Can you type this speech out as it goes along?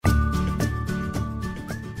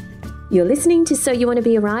You're listening to So You Want to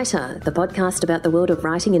Be a Writer, the podcast about the world of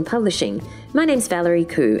writing and publishing. My name's Valerie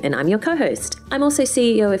Khoo and I'm your co-host. I'm also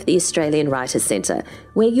CEO of the Australian Writers Centre,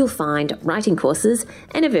 where you'll find writing courses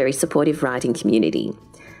and a very supportive writing community.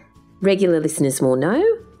 Regular listeners will know,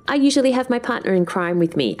 I usually have my partner in crime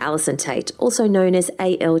with me, Alison Tate, also known as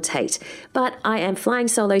A.L. Tate. But I am flying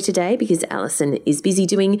solo today because Alison is busy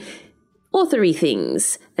doing authory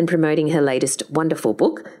things and promoting her latest wonderful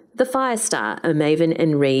book, The Firestar, a Maven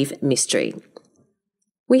and Reeve mystery.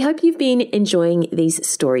 We hope you've been enjoying these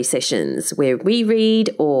story sessions where we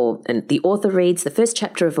read and the author reads the first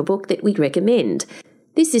chapter of a book that we recommend.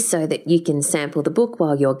 This is so that you can sample the book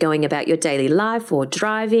while you're going about your daily life or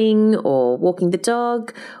driving or walking the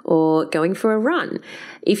dog or going for a run.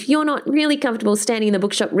 If you're not really comfortable standing in the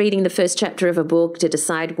bookshop reading the first chapter of a book to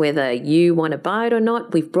decide whether you want to buy it or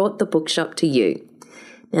not, we've brought the bookshop to you.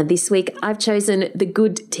 Now this week I've chosen The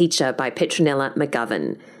Good Teacher by Petronella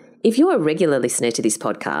McGovern. If you're a regular listener to this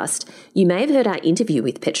podcast, you may have heard our interview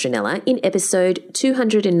with Petronella in episode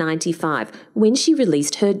 295 when she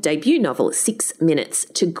released her debut novel, 6 Minutes,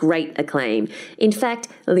 to great acclaim. In fact,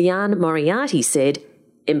 Liane Moriarty said,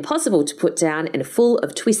 "Impossible to put down and full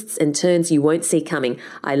of twists and turns you won't see coming.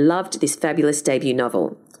 I loved this fabulous debut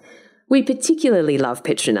novel." We particularly love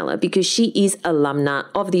Petronella because she is alumna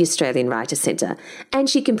of the Australian Writers Centre and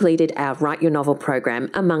she completed our Write Your Novel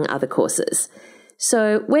program, among other courses.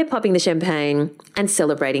 So we're popping the champagne and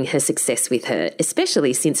celebrating her success with her,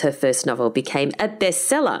 especially since her first novel became a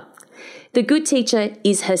bestseller. The Good Teacher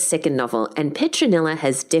is her second novel, and Petronella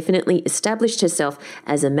has definitely established herself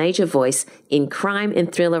as a major voice in crime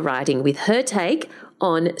and thriller writing with her take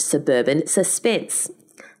on suburban suspense.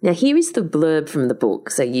 Now here is the blurb from the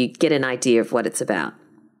book so you get an idea of what it's about.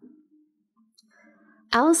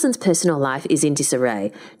 Alison's personal life is in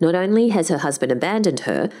disarray. Not only has her husband abandoned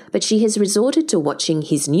her, but she has resorted to watching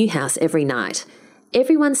his new house every night.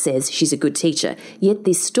 Everyone says she's a good teacher, yet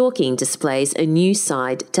this stalking displays a new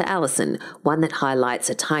side to Alison, one that highlights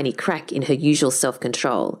a tiny crack in her usual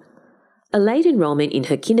self-control. A late enrolment in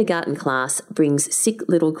her kindergarten class brings sick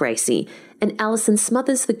little Gracie, and Alison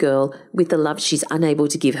smothers the girl with the love she's unable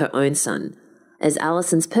to give her own son. As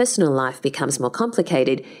Alison's personal life becomes more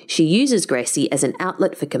complicated, she uses Gracie as an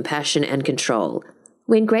outlet for compassion and control.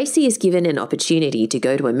 When Gracie is given an opportunity to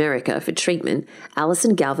go to America for treatment,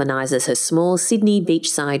 Alison galvanises her small Sydney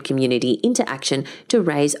beachside community into action to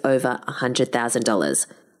raise over $100,000.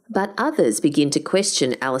 But others begin to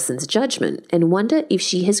question Alison's judgment and wonder if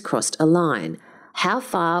she has crossed a line. How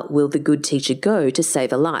far will the good teacher go to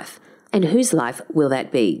save a life? And whose life will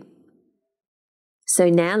that be? So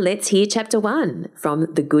now let's hear Chapter 1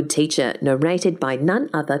 from The Good Teacher, narrated by none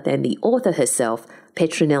other than the author herself,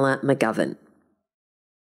 Petronella McGovern.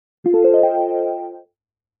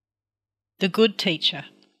 The Good Teacher,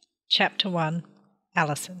 Chapter 1,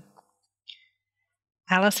 Alison.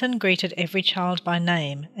 Alison greeted every child by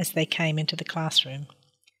name as they came into the classroom.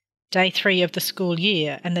 Day 3 of the school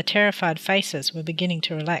year, and the terrified faces were beginning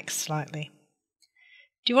to relax slightly.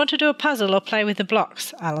 "Do you want to do a puzzle or play with the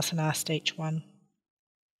blocks?" Alison asked each one.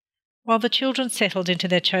 While the children settled into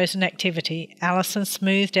their chosen activity, Alison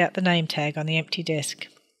smoothed out the name tag on the empty desk.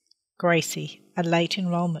 Gracie, a late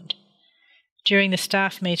enrolment. During the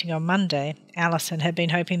staff meeting on Monday, Alison had been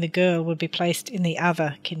hoping the girl would be placed in the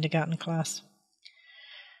other kindergarten class.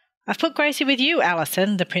 "I've put Gracie with you,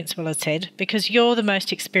 Alison," the principal had said, "because you're the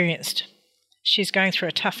most experienced. She's going through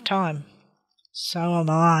a tough time." "So am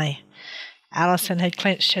I." Alison had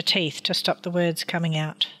clenched her teeth to stop the words coming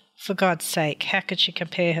out. For God's sake, how could she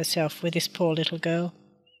compare herself with this poor little girl?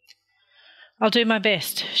 "I'll do my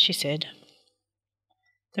best," she said.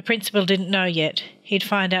 The principal didn't know yet. He'd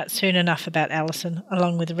find out soon enough about Alison,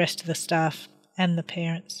 along with the rest of the staff and the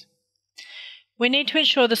parents. "We need to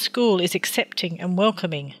ensure the school is accepting and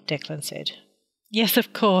welcoming," Declan said. "Yes,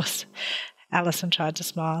 of course," Alison tried to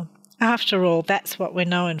smile. "After all, that's what we're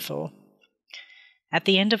known for." At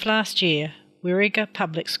the end of last year, Wirriga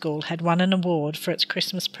Public School had won an award for its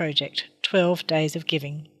Christmas project, 12 Days of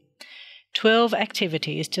Giving. 12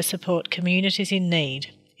 activities to support communities in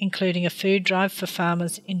need, including a food drive for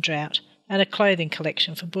farmers in drought and a clothing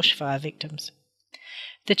collection for bushfire victims.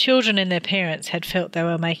 The children and their parents had felt they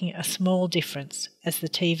were making a small difference as the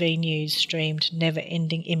TV news streamed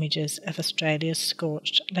never-ending images of Australia's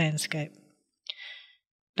scorched landscape.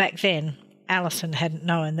 Back then, Alison hadn't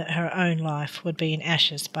known that her own life would be in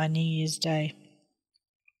ashes by New Year's Day.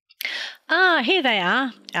 "Ah, here they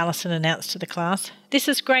are," Alison announced to the class. "This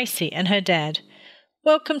is Gracie and her dad.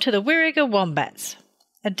 Welcome to the Wirriga Wombats.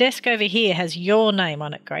 A desk over here has your name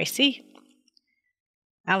on it, Gracie."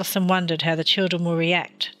 Alison wondered how the children will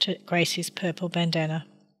react to Gracie's purple bandana.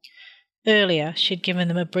 Earlier, she'd given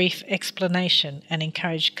them a brief explanation and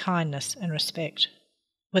encouraged kindness and respect.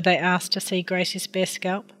 Were they asked to see Gracie's bare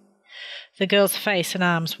scalp? The girl's face and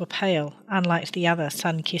arms were pale, unlike the other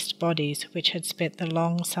sun-kissed bodies which had spent the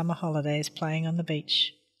long summer holidays playing on the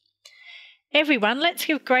beach. "Everyone, let's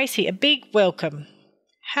give Gracie a big welcome."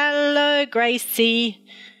 "Hello, Gracie,"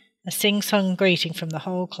 a sing-song greeting from the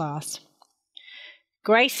whole class.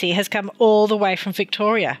 "Gracie has come all the way from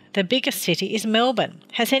Victoria. The biggest city is Melbourne.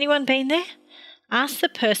 Has anyone been there? Ask the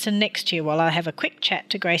person next to you while I have a quick chat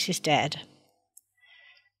to Gracie's dad."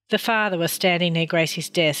 The father was standing near Gracie's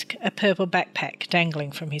desk, a purple backpack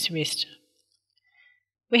dangling from his wrist.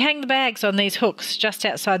 "We hang the bags on these hooks just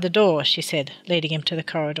outside the door," she said, leading him to the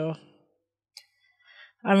corridor.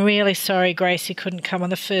 "I'm really sorry Gracie couldn't come on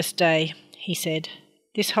the first day," he said.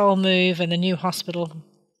 "This whole move and the new hospital,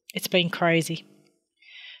 it's been crazy."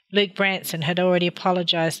 Luke Branson had already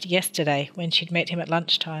apologised yesterday when she'd met him at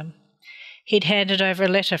lunchtime. He'd handed over a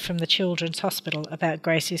letter from the Children's Hospital about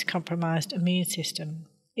Gracie's compromised immune system,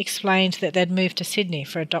 explained that they'd moved to Sydney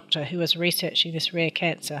for a doctor who was researching this rare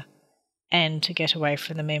cancer, and to get away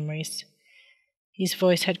from the memories. His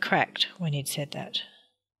voice had cracked when he'd said that.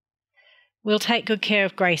 "We'll take good care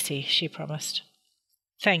of Gracie," she promised.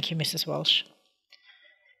 "Thank you, Mrs. Walsh."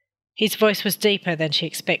 His voice was deeper than she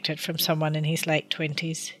expected from someone in his late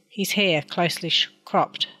 20s, his hair closely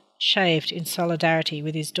cropped, shaved in solidarity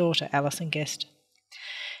with his daughter, Alison guessed.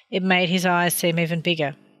 It made his eyes seem even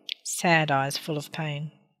bigger, sad eyes full of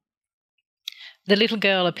pain. The little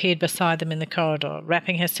girl appeared beside them in the corridor,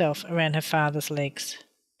 wrapping herself around her father's legs.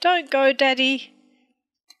 "Don't go, Daddy."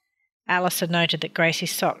 Alison noted that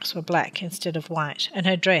Gracie's socks were black instead of white, and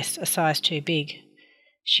her dress a size too big.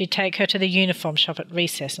 She'd take her to the uniform shop at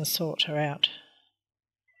recess and sort her out.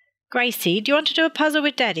 "Gracie, do you want to do a puzzle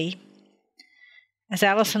with Daddy?" As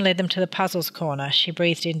Alison led them to the puzzles corner, she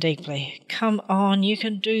breathed in deeply. "Come on, you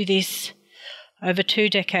can do this." Over 2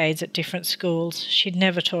 decades at different schools, she'd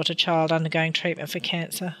never taught a child undergoing treatment for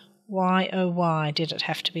cancer. Why, oh why, did it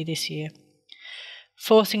have to be this year?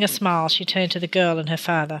 Forcing a smile, she turned to the girl and her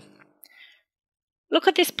father. "Look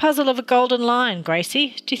at this puzzle of a golden line,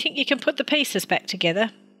 Gracie. Do you think you can put the pieces back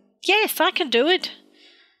together?" "Yes, I can do it."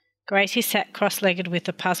 Gracie sat cross-legged with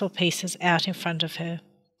the puzzle pieces out in front of her.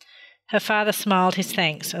 Her father smiled his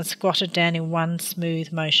thanks and squatted down in one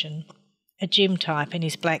smooth motion, a gym type in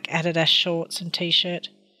his black Adidas shorts and T-shirt.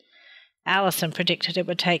 Alison predicted it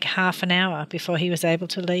would take half an hour before he was able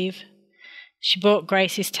to leave. She brought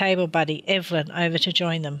Gracie's table buddy, Evelyn, over to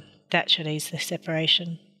join them. That should ease the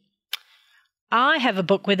separation. "I have a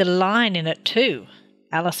book with a line in it too."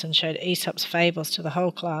 Alison showed Aesop's Fables to the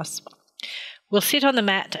whole class. "We'll sit on the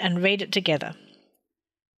mat and read it together."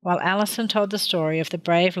 While Alison told the story of the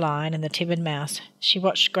brave lion and the timid mouse, she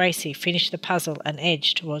watched Gracie finish the puzzle and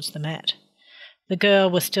edge towards the mat. The girl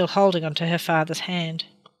was still holding onto her father's hand.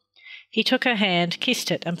 He took her hand,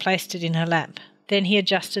 kissed it and placed it in her lap. Then he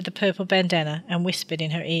adjusted the purple bandana and whispered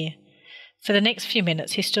in her ear. For the next few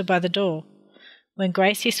minutes he stood by the door. When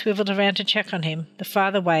Gracie swiveled around to check on him, the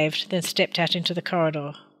father waved, then stepped out into the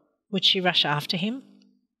corridor. Would she rush after him?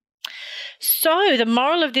 "So, the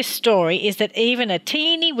moral of this story is that even a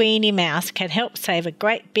teeny-weeny mouse can help save a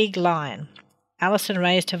great big lion." Alison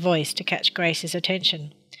raised her voice to catch Gracie's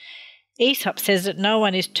attention. "Aesop says that no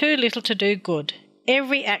one is too little to do good.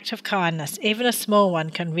 Every act of kindness, even a small one,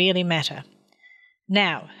 can really matter.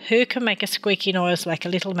 Now, who can make a squeaky noise like a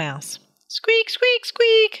little mouse?" "Squeak, squeak,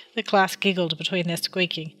 squeak!" The class giggled between their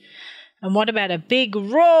squeaking. "And what about a big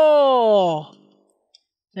roar?"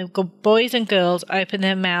 The boys and girls opened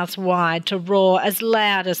their mouths wide to roar as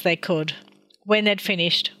loud as they could. When they'd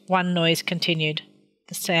finished, one noise continued,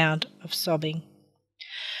 the sound of sobbing.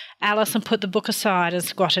 Alison put the book aside and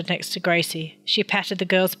squatted next to Gracie. She patted the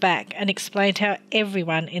girl's back and explained how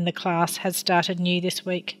everyone in the class had started new this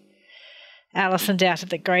week. Alison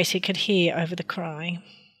doubted that Gracie could hear over the crying.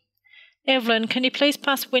 "Evelyn, can you please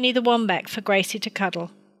pass Winnie the Wombat for Gracie to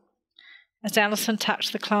cuddle?" As Alison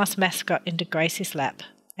tucked the class mascot into Gracie's lap,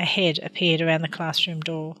 a head appeared around the classroom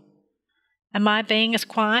door. "Am I being as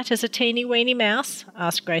quiet as a teeny-weeny mouse?"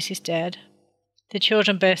 asked Gracie's dad. The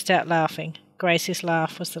children burst out laughing. Gracie's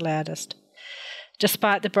laugh was the loudest.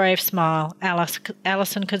 Despite the brave smile,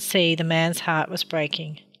 Alison could see the man's heart was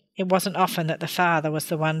breaking. It wasn't often that the father was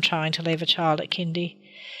the one trying to leave a child at kindy.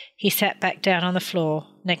 He sat back down on the floor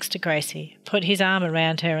next to Gracie, put his arm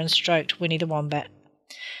around her and stroked Winnie the Wombat.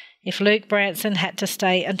 If Luke Branson had to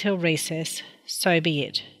stay until recess, so be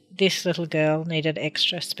it. This little girl needed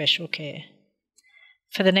extra special care.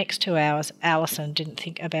 For the next 2 hours, Alison didn't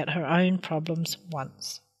think about her own problems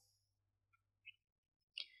once.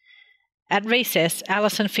 At recess,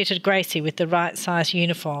 Alison fitted Gracie with the right size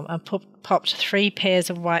uniform and popped 3 pairs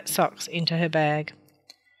of white socks into her bag.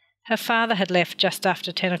 Her father had left just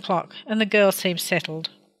after 10 o'clock, and the girl seemed settled.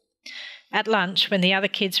 At lunch, when the other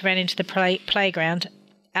kids ran into the playground,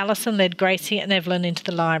 Alison led Gracie and Evelyn into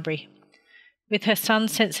the library. With her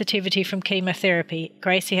son's sensitivity from chemotherapy,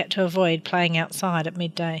 Gracie had to avoid playing outside at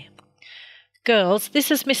midday. "Girls, this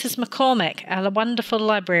is Mrs. McCormack, our wonderful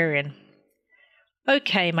librarian."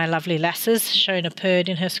 "OK, my lovely lasses," Shona purred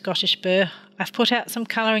in her Scottish burr. "I've put out some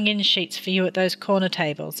colouring-in sheets for you at those corner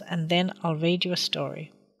tables, and then I'll read you a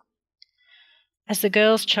story." As the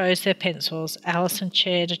girls chose their pencils, Alison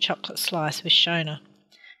shared a chocolate slice with Shona.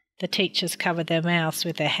 The teachers covered their mouths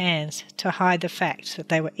with their hands to hide the fact that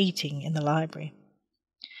they were eating in the library.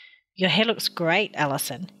 "Your hair looks great,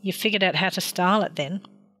 Alison. You figured out how to style it then."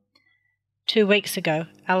 2 weeks ago,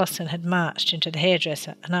 Alison had marched into the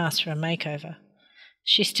hairdresser and asked for a makeover.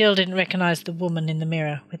 She still didn't recognise the woman in the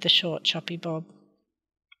mirror with the short, choppy bob.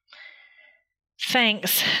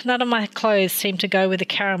 "Thanks. None of my clothes seem to go with the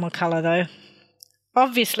caramel colour, though."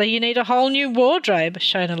 "Obviously you need a whole new wardrobe,"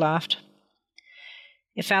 Shona laughed.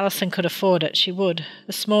 If Alison could afford it, she would.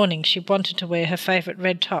 This morning she wanted to wear her favourite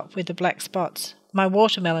red top with the black spots, my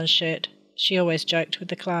watermelon shirt, she always joked with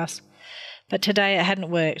the class. But today it hadn't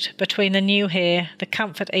worked. Between the new hair, the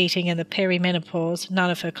comfort eating and the perimenopause, none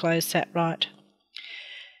of her clothes sat right.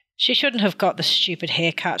 She shouldn't have got the stupid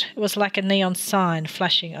haircut. It was like a neon sign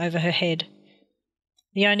flashing over her head.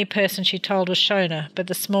 The only person she told was Shona, but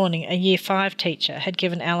this morning a Year 5 teacher had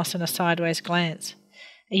given Alison a sideways glance.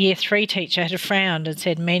 A Year 3 teacher had frowned and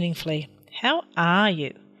said meaningfully, "How are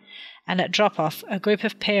you?" And at drop-off, a group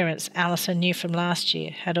of parents Alison knew from last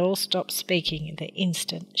year had all stopped speaking the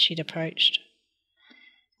instant she'd approached.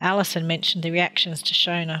 Alison mentioned the reactions to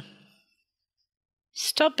Shona.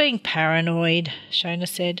 "Stop being paranoid," Shona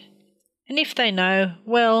said. "And if they know,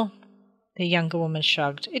 well," the younger woman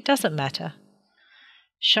shrugged, "it doesn't matter."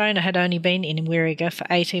 Shona had only been in Wirriga for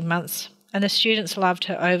 18 months, and the students loved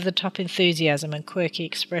her over-the-top enthusiasm and quirky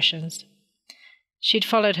expressions. She'd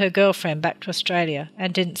followed her girlfriend back to Australia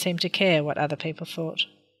and didn't seem to care what other people thought.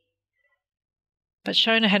 But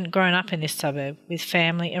Shona hadn't grown up in this suburb, with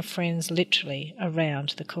family and friends literally around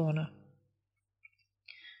the corner.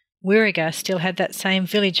 Wirriga still had that same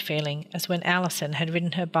village feeling as when Alison had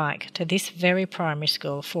ridden her bike to this very primary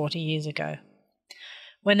school 40 years ago.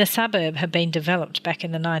 When the suburb had been developed back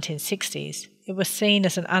in the 1960s, it was seen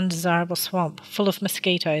as an undesirable swamp full of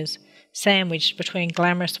mosquitoes, sandwiched between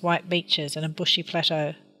glamorous white beaches and a bushy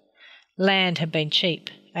plateau. Land had been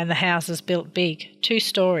cheap, and the houses built big, 2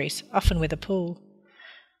 stories, often with a pool.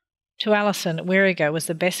 To Alison, Wirriga was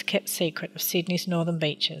the best-kept secret of Sydney's northern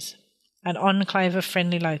beaches, an enclave of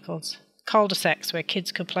friendly locals, cul-de-sacs where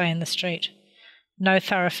kids could play in the street, no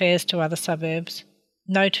thoroughfares to other suburbs,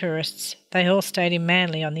 no tourists. They all stayed in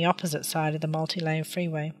Manly on the opposite side of the multi-lane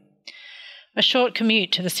freeway. A short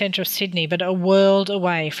commute to the centre of Sydney, but a world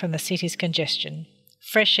away from the city's congestion.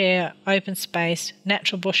 Fresh air, open space,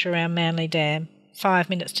 natural bush around Manly Dam, 5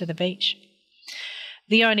 minutes to the beach.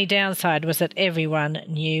 The only downside was that everyone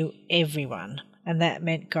knew everyone, and that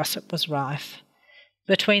meant gossip was rife.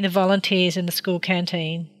 Between the volunteers in the school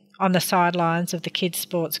canteen, on the sidelines of the kids'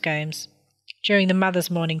 sports games, during the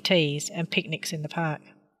mothers' morning teas and picnics in the park.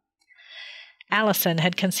 Alison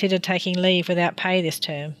had considered taking leave without pay this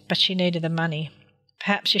term, but she needed the money.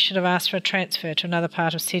 Perhaps she should have asked for a transfer to another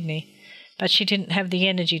part of Sydney, but she didn't have the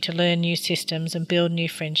energy to learn new systems and build new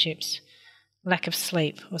friendships. Lack of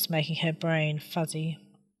sleep was making her brain fuzzy.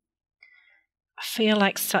 "I feel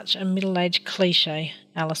like such a middle-aged cliché,"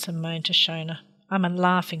 Alison moaned to Shona. "I'm a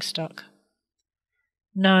laughingstock."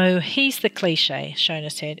 "No, he's the cliché,"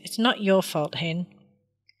 Shona said. "It's not your fault, Hen."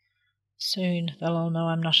 "Soon they'll all know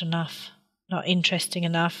I'm not enough. Not interesting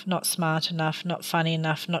enough, not smart enough, not funny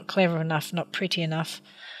enough, not clever enough, not pretty enough,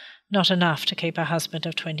 not enough to keep a husband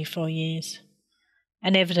of 24 years.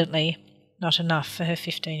 And evidently not enough for her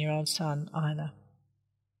 15-year-old son either."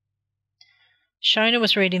 Shona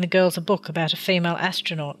was reading the girls a book about a female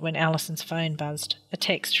astronaut when Alison's phone buzzed. A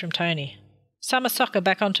text from Tony. "Summer soccer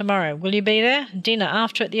back on tomorrow. Will you be there? Dinner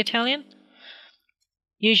after at the Italian?"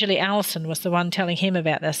 Usually Alison was the one telling him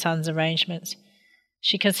about their son's arrangements.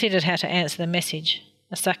 She considered how to answer the message.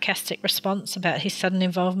 A sarcastic response about his sudden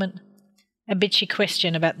involvement? A bitchy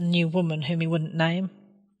question about the new woman whom he wouldn't name?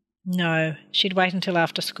 No, she'd wait until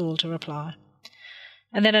after school to reply.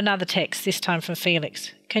 And then another text, this time from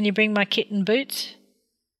Felix. "Can you bring my kitten boots?"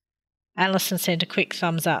 Alison sent a quick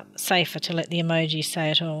thumbs up, safer to let the emojis say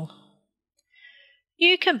it all.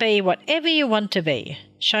 You can be whatever you want to be.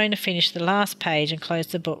 Shona finished the last page and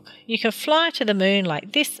closed the book. You can fly to the moon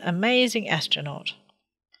like this amazing astronaut.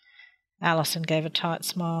 Alison gave a tight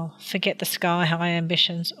smile. Forget the sky-high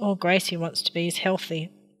ambitions. All Gracie wants to be is healthy.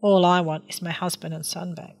 All I want is my husband and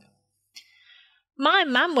son back. My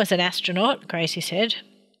mum was an astronaut, Gracie said.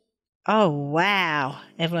 Oh, wow.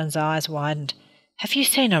 Evelyn's eyes widened. Have you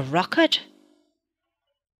seen a rocket?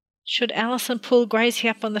 Should Alison pull Gracie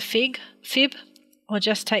up on the fib, or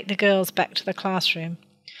just take the girls back to the classroom?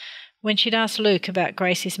 When she'd asked Luke about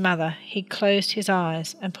Gracie's mother, he'd closed his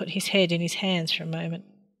eyes and put his head in his hands for a moment.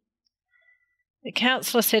 The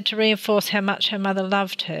counsellor said to reinforce how much her mother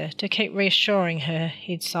loved her, to keep reassuring her,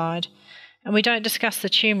 he'd sighed. And we don't discuss the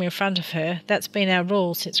tumour in front of her. That's been our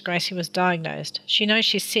rule since Gracie was diagnosed. She knows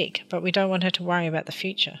she's sick, but we don't want her to worry about the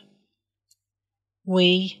future.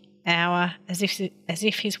 As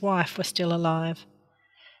if his wife were still alive.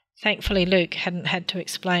 Thankfully, Luke hadn't had to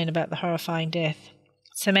explain about the horrifying death.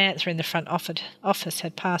 Samantha in the front office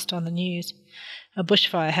had passed on the news. A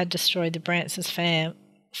bushfire had destroyed the Brances'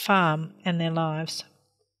 farm and their lives.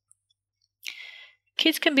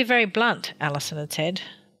 Kids can be very blunt, Alison had said.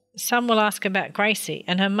 Some will ask about Gracie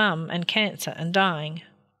and her mum and cancer and dying.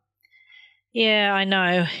 Yeah, I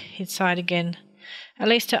know, he'd sighed again. At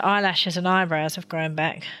least her eyelashes and eyebrows have grown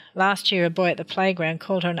back. Last year a boy at the playground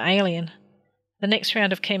called her an alien. The next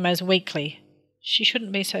round of chemo's weekly. She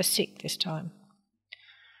shouldn't be so sick this time.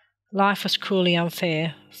 Life was cruelly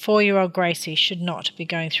unfair. 4-year-old Gracie should not be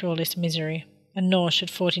going through all this misery, and nor should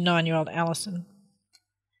 49-year-old Alison.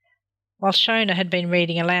 While Shona had been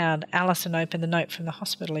reading aloud, Alison opened the note from the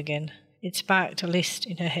hospital again. It sparked a list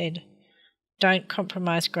in her head. Don't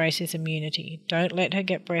compromise Gracie's immunity. Don't let her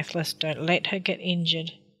get breathless. Don't let her get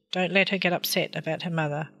injured. Don't let her get upset about her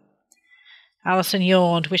mother. Alison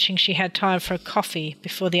yawned, wishing she had time for a coffee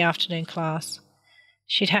before the afternoon class.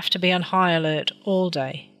 She'd have to be on high alert all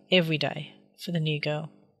day, every day, for the new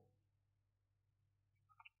girl.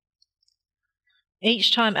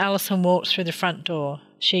 Each time Alison walked through the front door,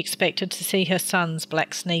 she expected to see her son's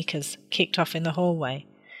black sneakers kicked off in the hallway,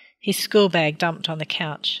 his school bag dumped on the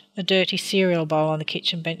couch, a dirty cereal bowl on the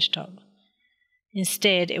kitchen bench top.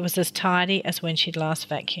 Instead, it was as tidy as when she'd last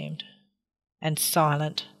vacuumed. And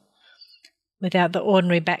silent. Without the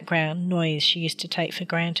ordinary background noise she used to take for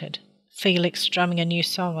granted. Felix strumming a new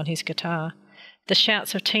song on his guitar, the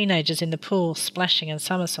shouts of teenagers in the pool splashing and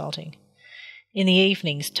somersaulting. In the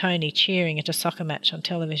evenings, Tony cheering at a soccer match on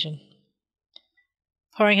television.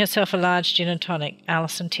 Pouring herself a large gin and tonic,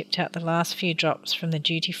 Alison tipped out the last few drops from the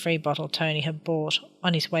duty-free bottle Tony had bought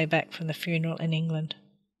on his way back from the funeral in England.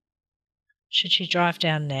 Should she drive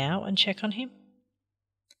down now and check on him?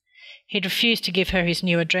 He'd refused to give her his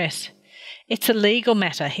new address. It's a legal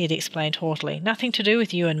matter, he'd explained haughtily. Nothing to do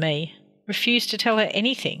with you and me. Refused to tell her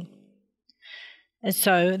anything. And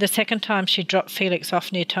so, the second time she dropped Felix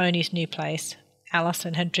off near Tony's new place,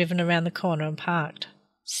 Alison had driven around the corner and parked,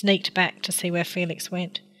 sneaked back to see where Felix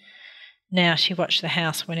went. Now she watched the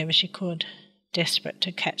house whenever she could, desperate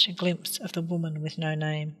to catch a glimpse of the woman with no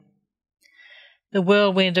name. The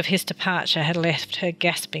whirlwind of his departure had left her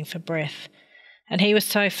gasping for breath, and he was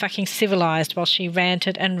so fucking civilised while she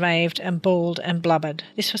ranted and raved and bawled and blubbered.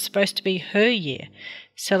 This was supposed to be her year,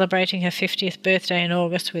 celebrating her 50th birthday in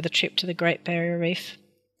August with a trip to the Great Barrier Reef.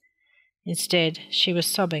 Instead, she was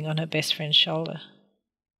sobbing on her best friend's shoulder,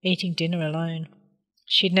 eating dinner alone.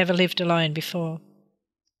 She'd never lived alone before.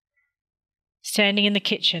 Standing in the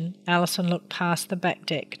kitchen, Alison looked past the back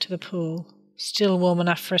deck to the pool, still warm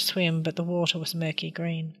enough for a swim, but the water was murky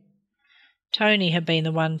green. Tony had been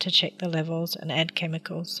the one to check the levels and add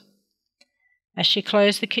chemicals. As she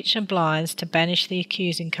closed the kitchen blinds to banish the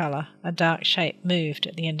accusing colour, a dark shape moved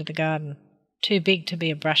at the end of the garden, too big to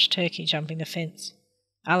be a brush turkey jumping the fence.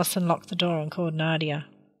 Alison locked the door and called Nadia.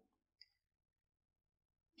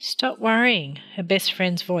 Stop worrying. Her best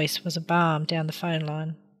friend's voice was a balm down the phone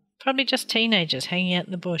line. Probably just teenagers hanging out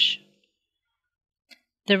in the bush.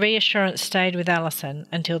 The reassurance stayed with Alison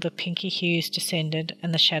until the pinky hues descended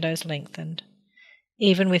and the shadows lengthened.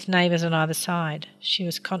 Even with neighbours on either side, she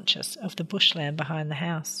was conscious of the bushland behind the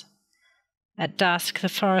house. At dusk, the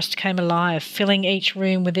forest came alive, filling each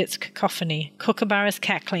room with its cacophony, kookaburras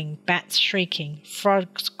cackling, bats shrieking,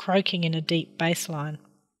 frogs croaking in a deep bass line.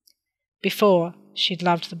 Before, she'd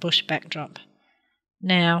loved the bush backdrop.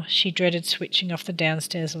 Now she dreaded switching off the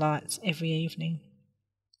downstairs lights every evening.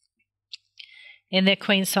 In their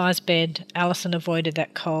queen-size bed, Alison avoided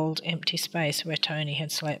that cold, empty space where Tony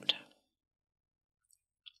had slept.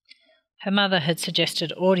 Her mother had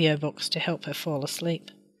suggested audiobooks to help her fall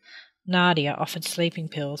asleep. Nadia offered sleeping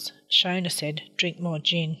pills. Shona said, drink more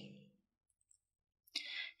gin.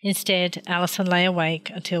 Instead, Alison lay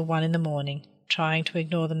awake until 1 a.m, trying to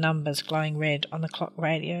ignore the numbers glowing red on the clock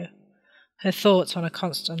radio, her thoughts on a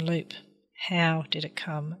constant loop. How did it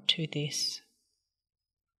come to this?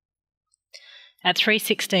 At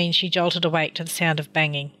 3:16 she jolted awake to the sound of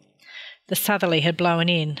banging. The southerly had blown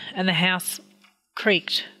in, and the house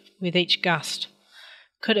creaked with each gust.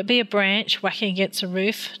 Could it be a branch whacking against a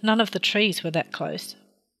roof? None of the trees were that close.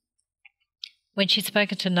 When she'd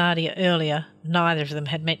spoken to Nadia earlier, neither of them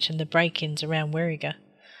had mentioned the break-ins around Werriga.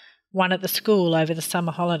 One at the school over the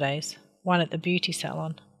summer holidays, one at the beauty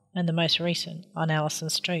salon, and the most recent on Allison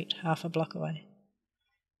Street, half a block away.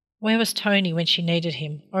 Where was Tony when she needed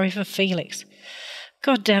him, or even Felix?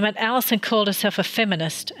 God damn it, Alison called herself a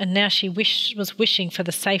feminist, and now she was wishing for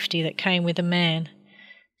the safety that came with a man.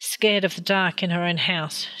 Scared of the dark in her own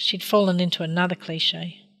house, she'd fallen into another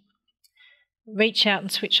cliché. Reach out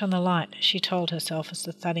and switch on the light, she told herself as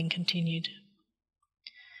the thudding continued.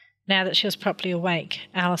 Now that she was properly awake,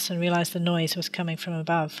 Alison realised the noise was coming from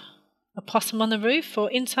above. A possum on the roof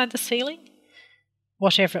or inside the ceiling?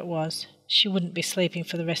 Whatever it was, she wouldn't be sleeping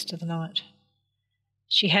for the rest of the night.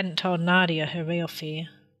 She hadn't told Nadia her real fear.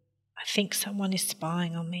 I think someone is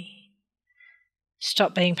spying on me.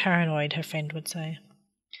 Stop being paranoid, her friend would say.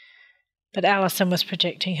 But Alison was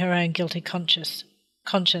projecting her own guilty conscience,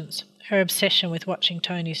 her obsession with watching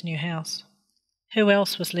Tony's new house. Who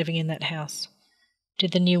else was living in that house?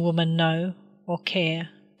 Did the new woman know or care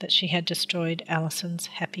that she had destroyed Alison's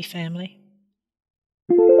happy family?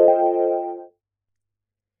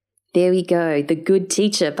 There we go, The Good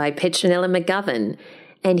Teacher by Petronella McGovern.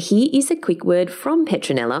 And here is a quick word from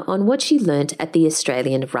Petronella on what she learnt at the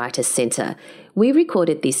Australian Writers' Centre. We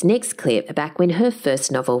recorded this next clip back when her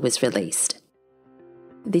first novel was released.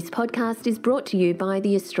 This podcast is brought to you by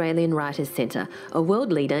the Australian Writers' Centre, a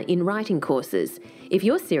world leader in writing courses. If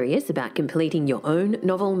you're serious about completing your own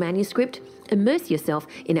novel manuscript, immerse yourself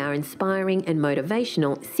in our inspiring and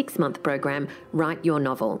motivational 6-month program, Write Your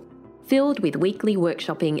Novel. Filled with weekly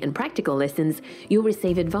workshopping and practical lessons, you'll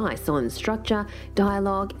receive advice on structure,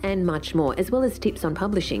 dialogue, and much more, as well as tips on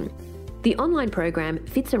publishing. The online program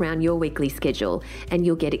fits around your weekly schedule, and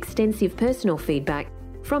you'll get extensive personal feedback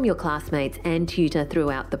from your classmates and tutor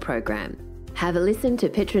throughout the program. Have a listen to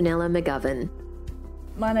Petronella McGovern.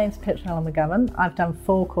 My name's Petronella McGovern. I've done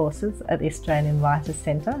 4 courses at the Australian Writers'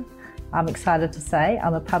 Centre. I'm excited to say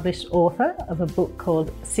I'm a published author of a book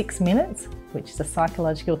called 6 Minutes, which is a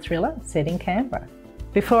psychological thriller set in Canberra.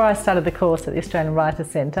 Before I started the course at the Australian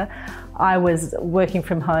Writers' Centre, I was working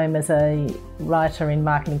from home as a writer in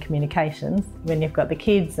marketing communications. When you've got the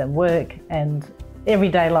kids and work and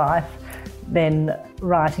everyday life, then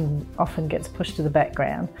writing often gets pushed to the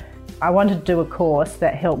background. I wanted to do a course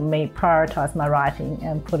that helped me prioritise my writing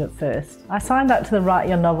and put it first. I signed up to the Write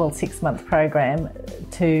Your Novel 6-month program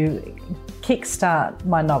to kickstart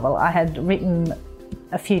my novel. I had written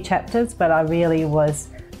a few chapters, but I really was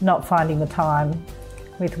not finding the time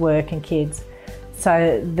with work and kids.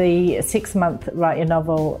 So the 6-month Write Your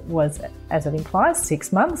Novel was, as it implies,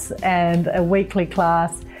 6 months and a weekly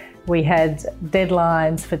class. We had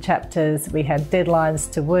deadlines for chapters, we had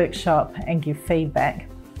deadlines to workshop and give feedback.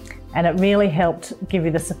 And it really helped give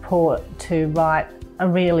you the support to write a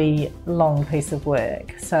really long piece of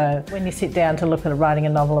work. So when you sit down to look at writing a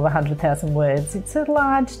novel of 100,000 words, it's a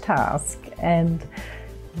large task. And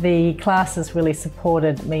the classes really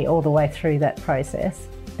supported me all the way through that process.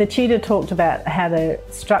 The tutor talked about how to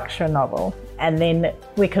structure a novel, and then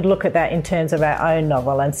we could look at that in terms of our own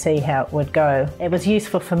novel and see how it would go. It was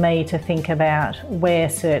useful for me to think about where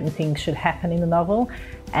certain things should happen in the novel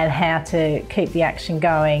and how to keep the action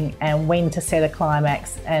going and when to set a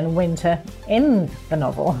climax and when to end the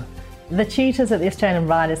novel. The tutors at the Australian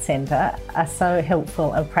Writers' Centre are so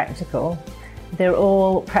helpful and practical. They're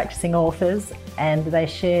all practising authors and they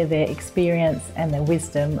share their experience and their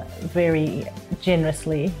wisdom very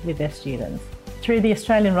generously with their students. Through the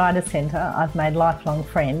Australian Writers' Centre, I've made lifelong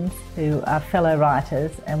friends who are fellow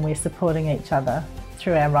writers, and we're supporting each other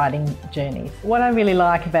through our writing journeys. What I really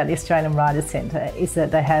like about the Australian Writers' Centre is that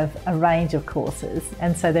they have a range of courses,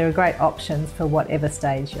 and so there are great options for whatever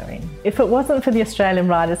stage you're in. If it wasn't for the Australian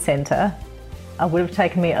Writers' Centre, it would have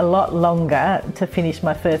taken me a lot longer to finish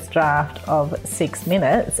my first draft of 6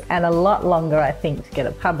 Minutes, and a lot longer, I think, to get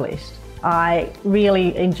it published. I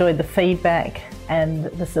really enjoyed the feedback and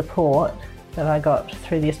the support that I got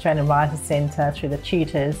through the Australian Writers' Centre, through the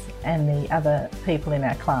tutors and the other people in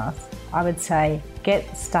our class. I would say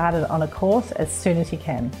get started on a course as soon as you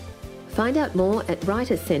can. Find out more at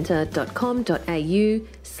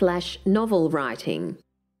writerscentre.com.au/novel writing.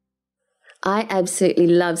 I absolutely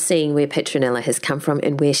love seeing where Petronella has come from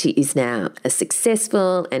and where she is now, a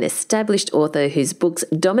successful and established author whose books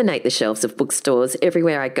dominate the shelves of bookstores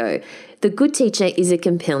everywhere I go. The Good Teacher is a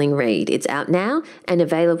compelling read. It's out now and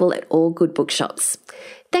available at all good bookshops.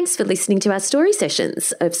 Thanks for listening to our story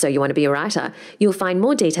sessions of So You Want to Be a Writer. You'll find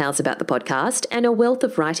more details about the podcast and a wealth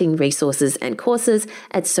of writing resources and courses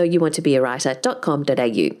at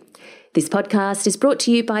soyouwanttobeawriter.com.au. This podcast is brought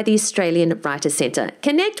to you by the Australian Writers Centre.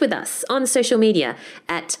 Connect with us on social media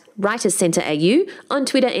at Writers Centre AU on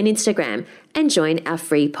Twitter and Instagram, and join our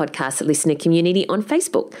free podcast listener community on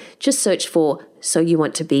Facebook. Just search for So You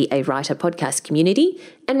Want to Be a Writer podcast community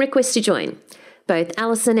and request to join. Both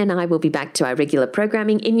Alison and I will be back to our regular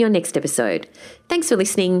programming in your next episode. Thanks for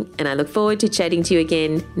listening, and I look forward to chatting to you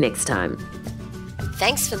again next time.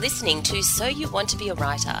 Thanks for listening to So You Want to Be a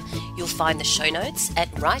Writer. You'll find the show notes at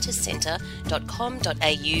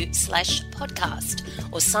writerscentre.com.au/podcast,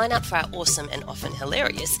 or sign up for our awesome and often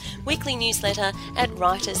hilarious weekly newsletter at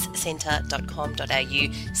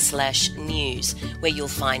writerscentre.com.au/news, where you'll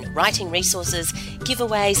find writing resources,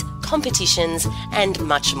 giveaways, competitions, and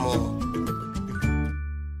much more.